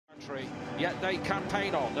country, yet they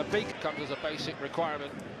campaign on. The big comes as a basic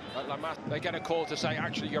requirement. At La Mas, they get a call to say,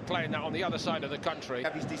 actually, you're playing that on the other side of the country.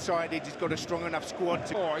 He's decided he's got a strong enough squad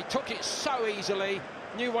to... Oh, he took it so easily,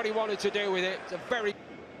 knew what he wanted to do with it. It's a very...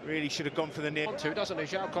 Really should have gone for the near... Doesn't he,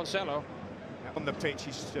 João Cancelo? On the pitch,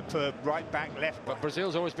 he's superb, right back, left. But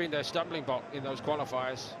Brazil's always been their stumbling block in those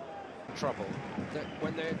qualifiers. Trouble.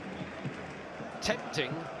 When they're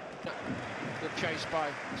tempting, good chase by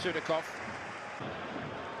Sudakov.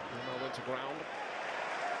 Went to ground.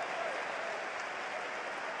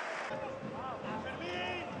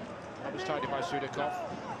 That was tidy by Sudakov.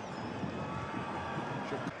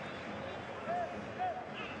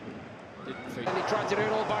 Didn't feed. And he tried to do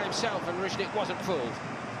it all by himself, and Rishnik wasn't fooled.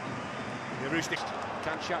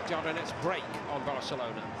 Can Shakhtar Donetsk break on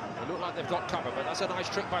Barcelona? They look like they've got cover, but that's a nice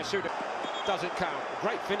trick by Sudakov. Doesn't count.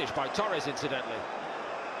 Great finish by Torres, incidentally.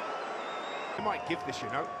 He might give this, you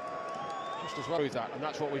know. Just as well with that, and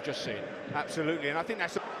that's what we've just seen. Absolutely, and I think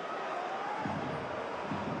that's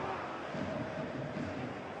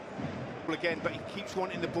again, but he keeps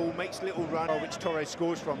wanting the ball, makes little run, which Torres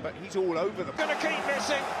scores from, but he's all over them. Gonna keep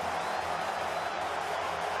missing.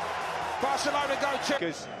 Barcelona go to...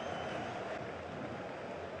 Because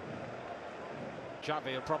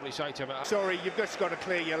Xavi will probably say to him, sorry, you've just got to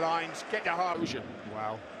clear your lines, get the heart.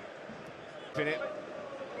 Wow. I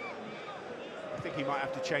think he might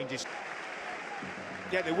have to change his...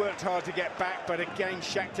 Yeah, they worked hard to get back, but again,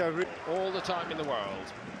 Shakhtar... All the time in the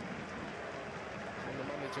world.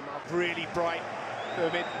 Really bright.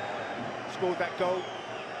 Fermín scored that goal.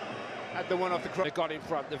 Had the one off the cross. They got in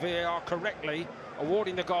front. The VAR correctly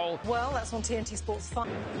awarding the goal. Well, that's on TNT Sports 5.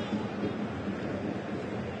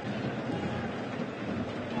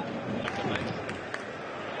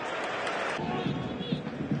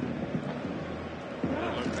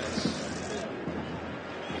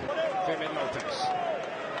 Fermín López.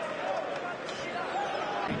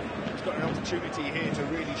 He's got an opportunity here to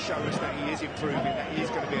really show us that he is improving, that he is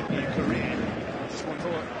going to be a new career. Just one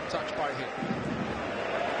forward, touch by him.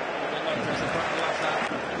 Fermín López, the front left hand.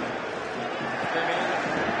 Fermín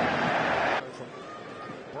from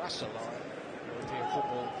Barcelona, European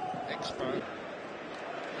football expert.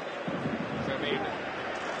 Fermín.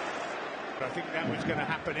 I think that was going to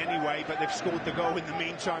happen anyway, but they've scored the goal in the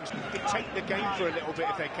meantime. Dictate the game for a little bit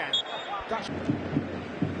if they can. That's...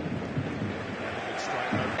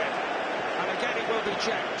 And again it will be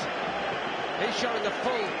checked. He's showing the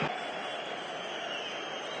full...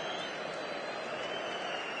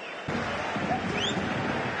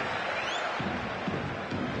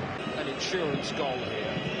 An insurance goal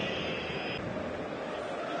here.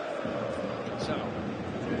 So,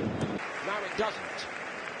 now it doesn't.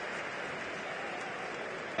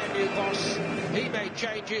 New boss, he made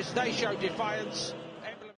changes, they showed defiance.